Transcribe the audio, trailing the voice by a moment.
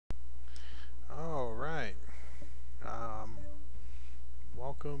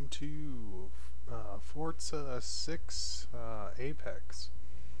welcome to Forza 6 Apex.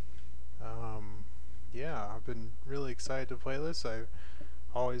 Yeah, I've been really excited to play this. I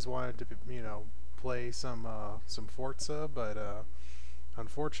always wanted to, play some Forza, but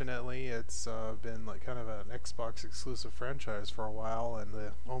unfortunately, it's been like kind of an Xbox exclusive franchise for a while, and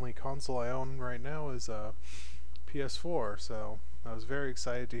the only console I own right now is PS4. So I was very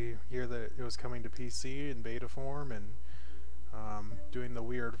excited to hear that it was coming to PC in beta form and doing the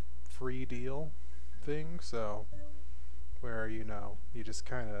weird free deal thing. So where you just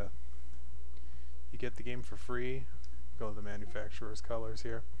kind of you get the game for free, go to the manufacturer's colors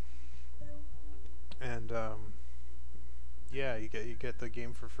here, and yeah, you get the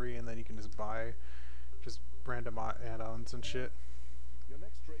game for free, and then you can just buy just random add-ons and shit. Your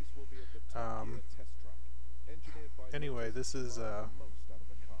next race will be at the test track. Engineered by Anyway, this is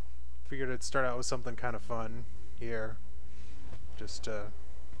figured I'd start out with something kind of fun here, just to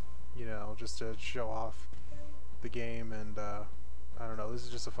show off the game, and I don't know, this is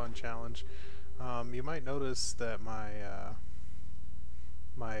just a fun challenge. You might notice that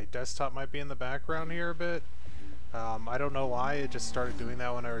my desktop might be in the background here a bit. I don't know why, it just started doing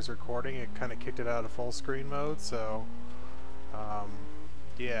that when I was recording. It kind of kicked it out of full screen mode, so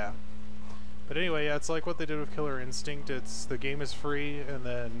yeah. But anyway, yeah, it's like what they did with Killer Instinct. The game is free, and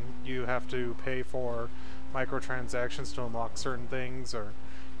then you have to pay for microtransactions to unlock certain things, or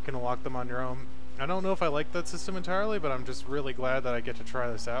you can unlock them on your own. I don't know if I like that system entirely, but I'm just really glad that I get to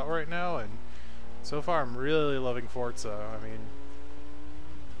try this out right now, and so far I'm really loving Forza. I mean,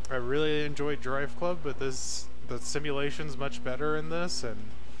 I really enjoyed Drive Club, but the simulation's much better in this, and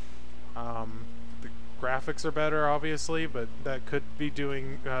the graphics are better, obviously, but that could be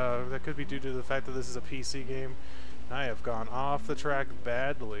due to the fact that this is a PC game. I have gone off the track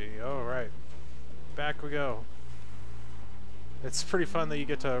badly. All right, back we go. It's pretty fun that you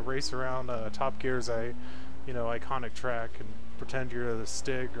get to race around Top Gear's iconic track and pretend you're the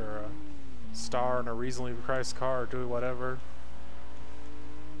Stig or a star in a reasonably priced car or do whatever.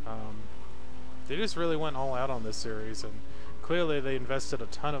 They just really went all out on this series, and clearly they invested a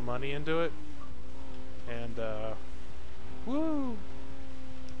ton of money into it. And woo!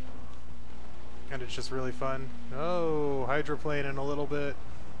 And it's just really fun. Oh, hydroplane in a little bit.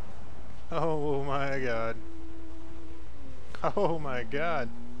 Oh my god. Oh my god.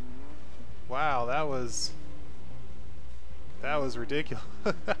 Wow, that was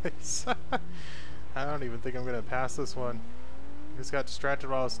ridiculous. I don't even think I'm gonna pass this one. I just got distracted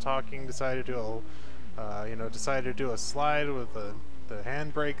while I was talking, decided to do a slide with the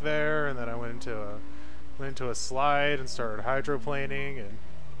handbrake there, and then I went into a slide and started hydroplaning, and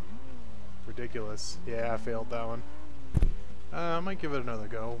ridiculous. Yeah, I failed that one. I might give it another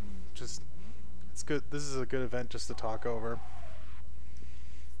go. It's good. This is a good event just to talk over.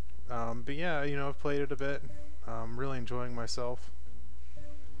 But yeah, I've played it a bit. I'm really enjoying myself.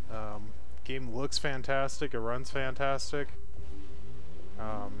 Game looks fantastic. It runs fantastic.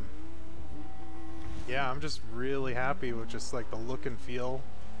 Yeah, I'm just really happy with just like the look and feel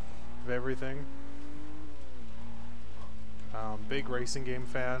of everything. Big racing game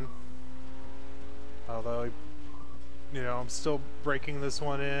fan. Although, I'm still breaking this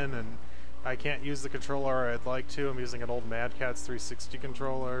one in, and I can't use the controller I'd like to. I'm using an old Mad Catz 360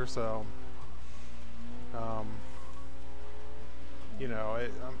 controller, so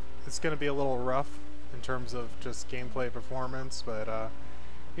it's going to be a little rough in terms of just gameplay performance, but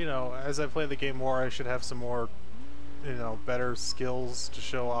as I play the game more, I should have some more better skills to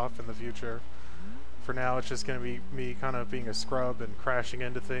show off in the future. For now, it's just going to be me kind of being a scrub and crashing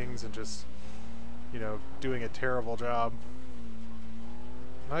into things and just doing a terrible job.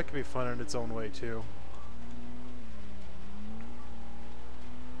 That could be fun in its own way too.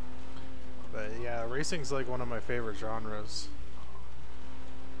 But yeah, racing's like one of my favorite genres.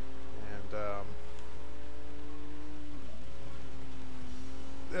 And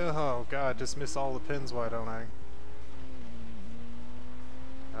oh god, just miss all the pins, why don't I?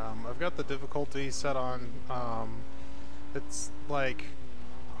 I've got the difficulty set on, it's like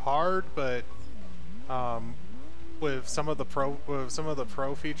hard, but with some of the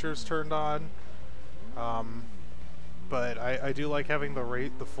pro features turned on. But I do like having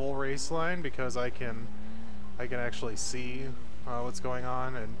the full race line, because I can actually see what's going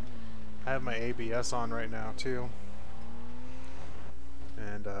on, and I have my ABS on right now too,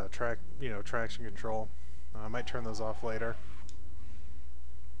 and traction control. I might turn those off later,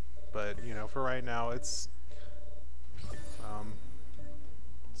 but for right now it's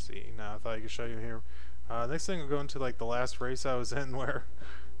let's see. Now I thought I could show you here. Next thing, we'll go into like the last race I was in, where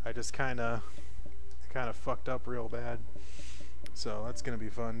I just kind of fucked up real bad. So that's gonna be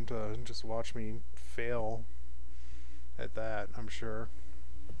fun to just watch me fail at that, I'm sure.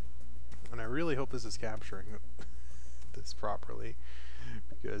 And I really hope this is capturing this properly,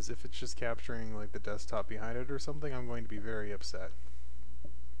 because if it's just capturing like the desktop behind it or something, I'm going to be very upset.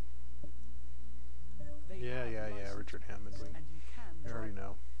 Yeah, Richard Hammond. We already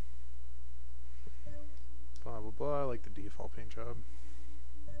know. Blah blah blah, I like the default paint job.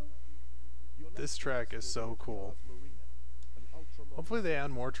 This track is so cool. Hopefully they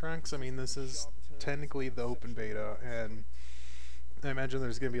add more tracks. I mean, this is technically the open beta, and I imagine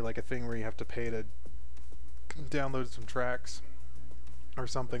there's going to be like a thing where you have to pay to download some tracks or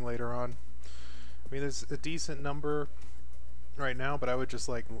something later on. I mean, there's a decent number right now, but I would just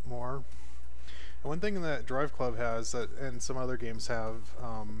like more. And one thing that Drive Club has, that and some other games have,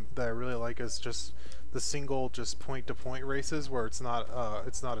 that I really like is just the single, just point-to-point races where it's not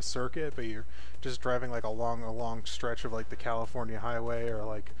a circuit, but you're just driving like a long stretch of like the California highway or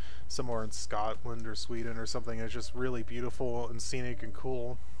like somewhere in Scotland or Sweden or something. It's just really beautiful and scenic and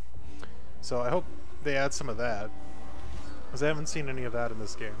cool. So I hope they add some of that, because I haven't seen any of that in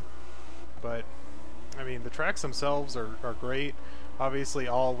this game. But I mean, the tracks themselves are great. Obviously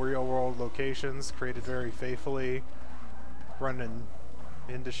all real-world locations, created very faithfully, running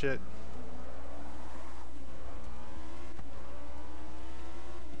into shit.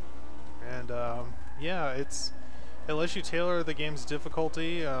 And yeah, it lets you tailor the game's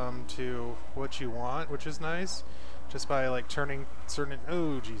difficulty to what you want, which is nice, just by like turning certain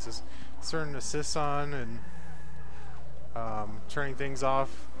certain assists on and turning things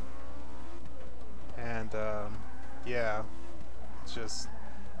off. And yeah, it's just,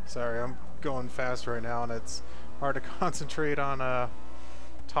 sorry, I'm going fast right now, and it's hard to concentrate on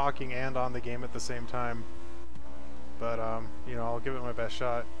talking and on the game at the same time. But you know, I'll give it my best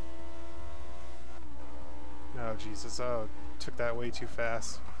shot. Oh Jesus! Oh, took that way too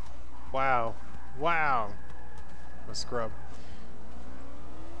fast. Wow, wow. I'm a scrub.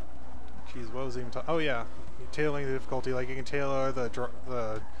 Jeez, what was I even talking? Oh yeah, tailoring the difficulty. Like you can tailor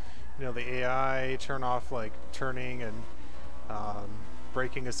the you know, the AI, turn off like turning and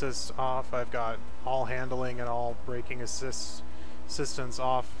braking assist off. I've got all handling and all braking assistance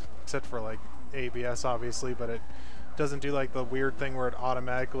off, except for like ABS obviously, but it doesn't do like the weird thing where it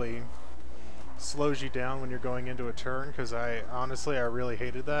automatically slows you down when you're going into a turn, because I really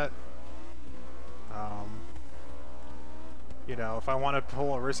hated that. You know, if I want to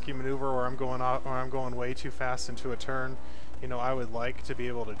pull a risky maneuver where I'm going way too fast into a turn, you know, I would like to be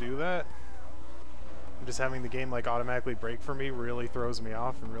able to do that. And just having the game like automatically brake for me really throws me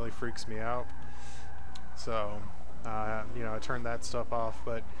off and really freaks me out. So, you know, I turned that stuff off.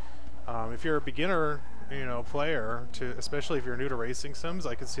 But if you're a beginner, you know, player, especially if you're new to racing sims,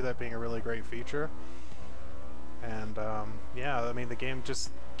 I could see that being a really great feature. And yeah, I mean, the game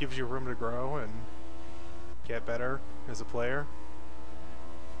just gives you room to grow and get better as a player.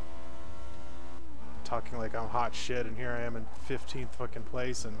 Talking like I'm hot shit, and here I am in 15th fucking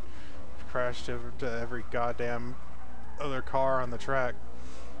place and crashed to every goddamn other car on the track.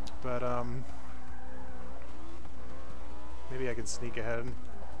 But maybe I can sneak ahead.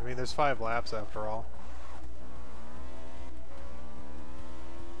 I mean, there's 5 laps after all.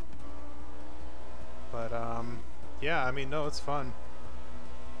 But yeah, I mean, no, it's fun.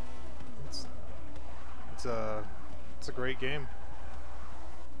 It's a great game.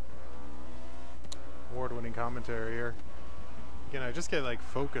 Award-winning commentary here. Again, I just get like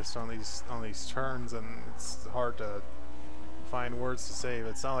focused on these turns, and it's hard to find words to say. But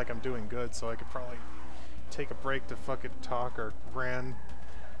it's not like I'm doing good, so I could probably take a break to fucking talk or ram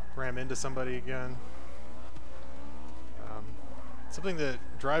into somebody again. Something that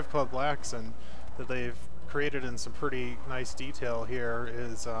Drive Club lacks, and that they've created in some pretty nice detail here,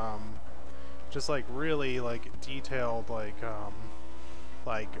 is just like really like detailed like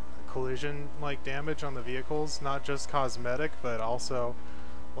collision like damage on the vehicles, not just cosmetic, but also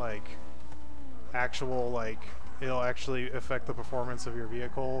like actual, like it'll actually affect the performance of your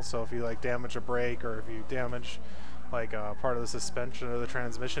vehicle. So if you like damage a brake, or if you damage like part of the suspension or the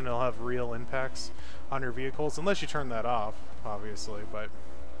transmission, it'll have real impacts on your vehicles, unless you turn that off, obviously. But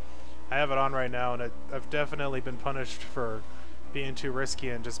I have it on right now, and I've definitely been punished for being too risky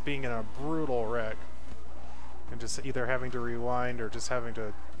and just being in a brutal wreck, and just either having to rewind or just having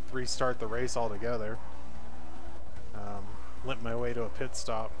to restart the race altogether. Limp my way to a pit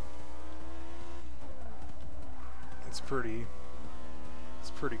stop. It's pretty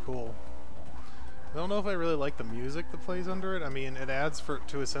cool. I don't know if I really like the music that plays under it. I mean, it adds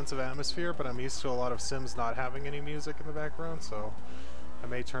to a sense of atmosphere, but I'm used to a lot of sims not having any music in the background, so I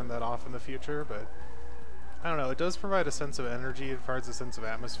may turn that off in the future. But I don't know, it does provide a sense of energy, it provides a sense of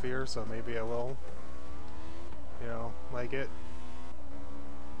atmosphere, so maybe I will, you know, like it.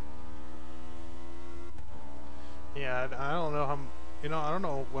 Yeah, I don't know how, you know, I don't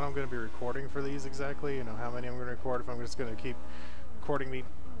know what I'm going to be recording for these exactly, you know, how many I'm going to record, if I'm just going to keep recording me,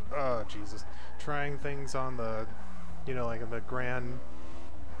 oh, Jesus, trying things on the, you know, like the Grand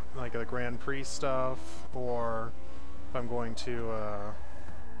Prix stuff, or if I'm going to,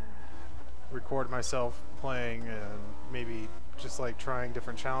 record myself playing and maybe just like trying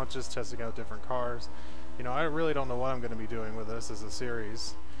different challenges, testing out different cars. You know, I really don't know what I'm going to be doing with this as a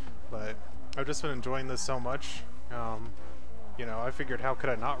series, but I've just been enjoying this so much. You know, I figured how could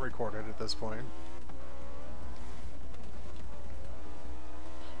I not record it at this point?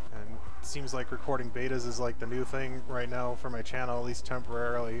 And it seems like recording betas is like the new thing right now for my channel, at least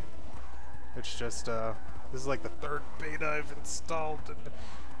temporarily. It's just, this is like the third beta I've installed. And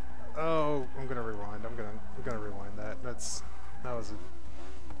oh, I'm gonna rewind. I'm gonna rewind that. This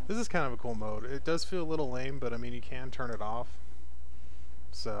is kind of a cool mode. It does feel a little lame, but I mean you can turn it off.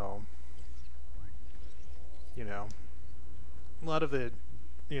 So, you know, a lot of the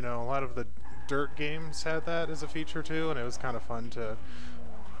dirt games had that as a feature too, and it was kind of fun to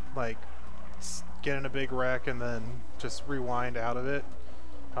like get in a big wreck and then just rewind out of it.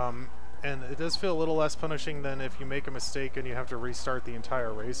 And it does feel a little less punishing than if you make a mistake and you have to restart the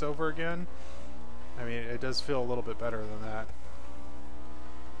entire race over again. I mean, it does feel a little bit better than that.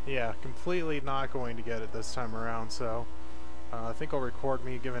 Yeah, completely not going to get it this time around, so I think I'll record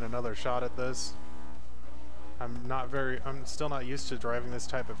me giving another shot at this. I'm still not used to driving this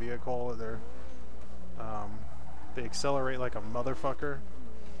type of vehicle. They accelerate like a motherfucker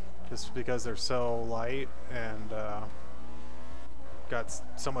just because they're so light and got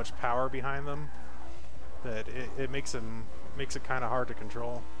so much power behind them that it makes it kind of hard to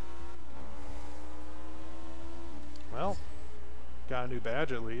control. Well, got a new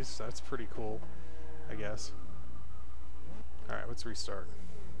badge at least. That's pretty cool, I guess. Alright, let's restart.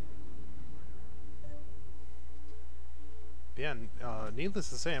 Yeah, needless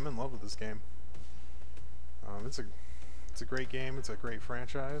to say, I'm in love with this game. It's a great game. It's a great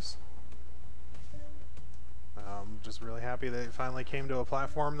franchise. Just really happy that it finally came to a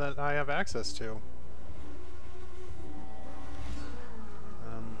platform that I have access to.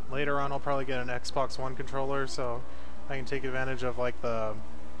 Later on I'll probably get an Xbox One controller so I can take advantage of like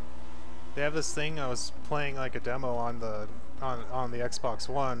they have this thing. I was playing like a demo on the Xbox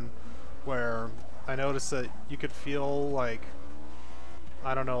One where I noticed that you could feel like,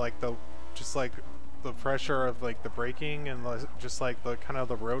 I don't know, like the pressure of like the braking and just like the kind of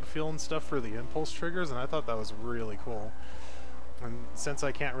the road feel and stuff for the impulse triggers, and I thought that was really cool. And since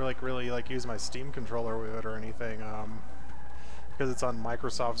I can't really use my Steam controller with it or anything, because it's on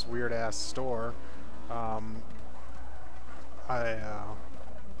Microsoft's weird ass store,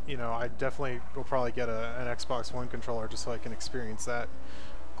 you know, I definitely will probably get an Xbox One controller just so I can experience that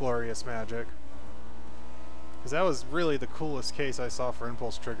glorious magic. Because that was really the coolest case I saw for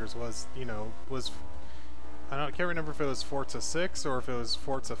impulse triggers was, you know, I can't remember if it was Forza 6 or if it was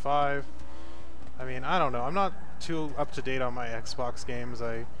Forza 5. I mean, I don't know. I'm not too up to date on my Xbox games.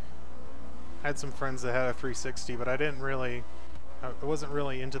 I had some friends that had a 360, but I wasn't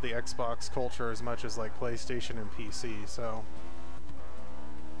really into the Xbox culture as much as like PlayStation and PC, so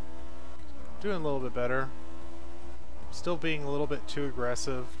doing a little bit better. Still being a little bit too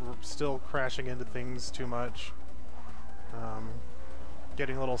aggressive, still crashing into things too much.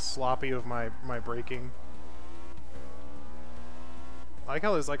 Getting a little sloppy with my braking. I like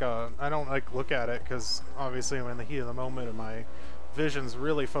how there's like I don't like look at it because obviously I'm in the heat of the moment and my vision's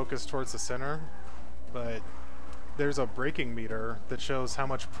really focused towards the center, but there's a braking meter that shows how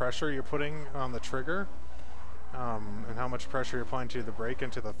much pressure you're putting on the trigger, and how much pressure you're applying to the brake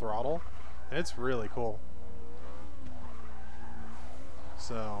and to the throttle. And it's really cool.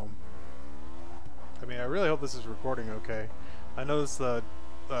 So, I mean, I really hope this is recording okay. I noticed the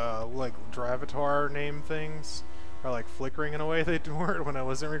like Dravatar name things are like flickering in a way they weren't when I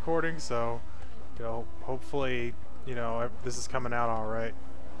wasn't recording, so, you know, hopefully, you know, this is coming out alright.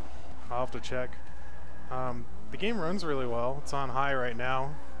 I'll have to check. The game runs really well. It's on high right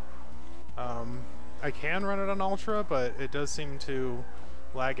now. I can run it on ultra, but it does seem to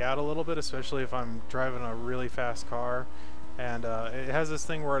lag out a little bit, especially if I'm driving a really fast car. And it has this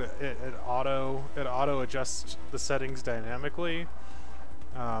thing where it auto adjusts the settings dynamically,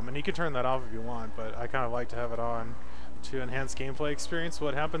 and you can turn that off if you want, but I kind of like to have it on to enhance gameplay experience.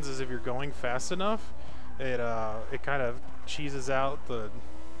 What happens is if you're going fast enough, it kind of cheeses out the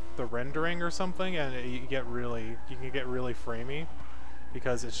rendering or something, and you can get really framey.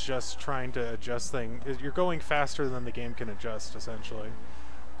 because it's just trying to adjust things. You're going faster than the game can adjust, essentially.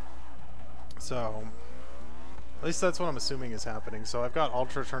 So, at least that's what I'm assuming is happening. So I've got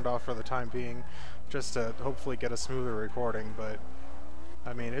Ultra turned off for the time being, just to hopefully get a smoother recording, but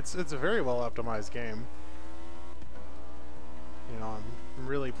I mean, it's a very well optimized game. You know, I'm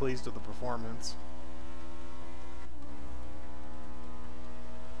really pleased with the performance.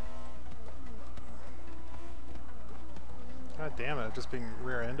 God damn it, just being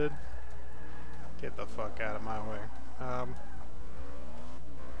rear-ended. Get the fuck out of my way.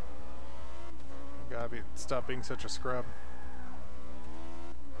 Stop being such a scrub.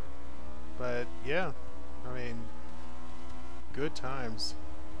 But yeah, I mean, good times.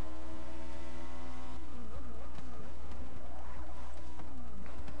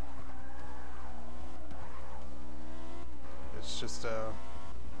 It's just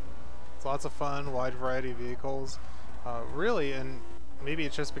it's lots of fun, wide variety of vehicles. Really, and maybe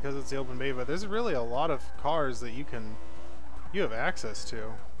it's just because it's the open beta, but there's really a lot of cars that you have access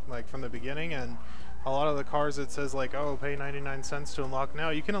to, like from the beginning, and a lot of the cars it says like, oh, pay 99 cents to unlock now,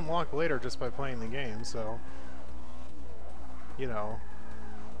 you can unlock later just by playing the game. So, you know,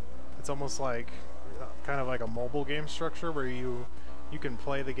 it's almost like kind of like a mobile game structure where you can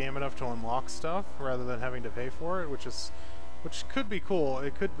play the game enough to unlock stuff rather than having to pay for it, which could be cool.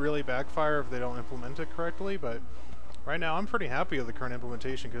 It could really backfire if they don't implement it correctly, but right now I'm pretty happy with the current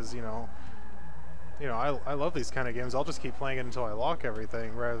implementation because, you know, I love these kind of games. I'll just keep playing it until I lock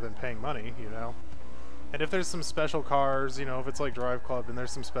everything rather than paying money, you know. And if there's some special cars, you know, if it's like Drive Club and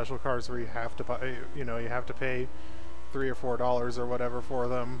there's some special cars where you have to buy, you know, you have to pay $3 or $4 or whatever for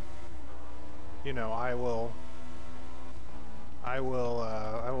them, you know, I will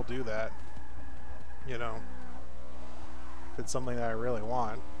do that, you know, if it's something that I really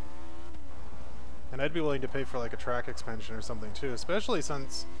want. And I'd be willing to pay for like a track expansion or something too, especially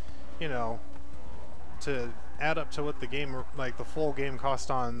since, you know, to add up to what the game, like the full game cost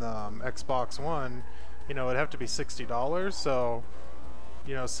on Xbox One, you know, it'd have to be $60. So,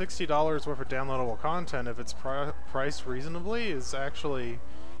 you know, $60 worth of downloadable content, if it's priced reasonably, is actually,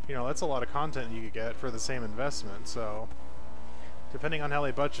 you know, that's a lot of content you could get for the same investment. So, depending on how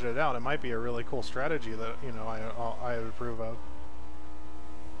they budget it out, it might be a really cool strategy that, you know, I would approve of.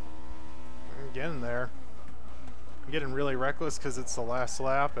 I'm getting there. I'm getting really reckless because it's the last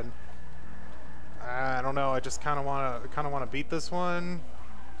lap, and I don't know. I just kind of want to beat this one,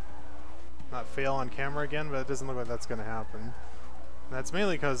 not fail on camera again. But it doesn't look like that's going to happen. And that's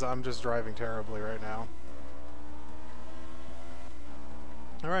mainly because I'm just driving terribly right now.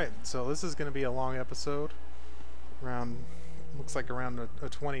 All right, so this is going to be a long episode. Looks like around a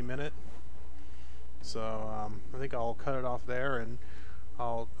 20-minute. So I think I'll cut it off there, and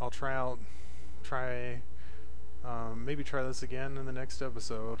I'll maybe try this again in the next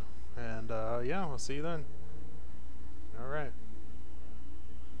episode. And yeah, we'll see you then. All right.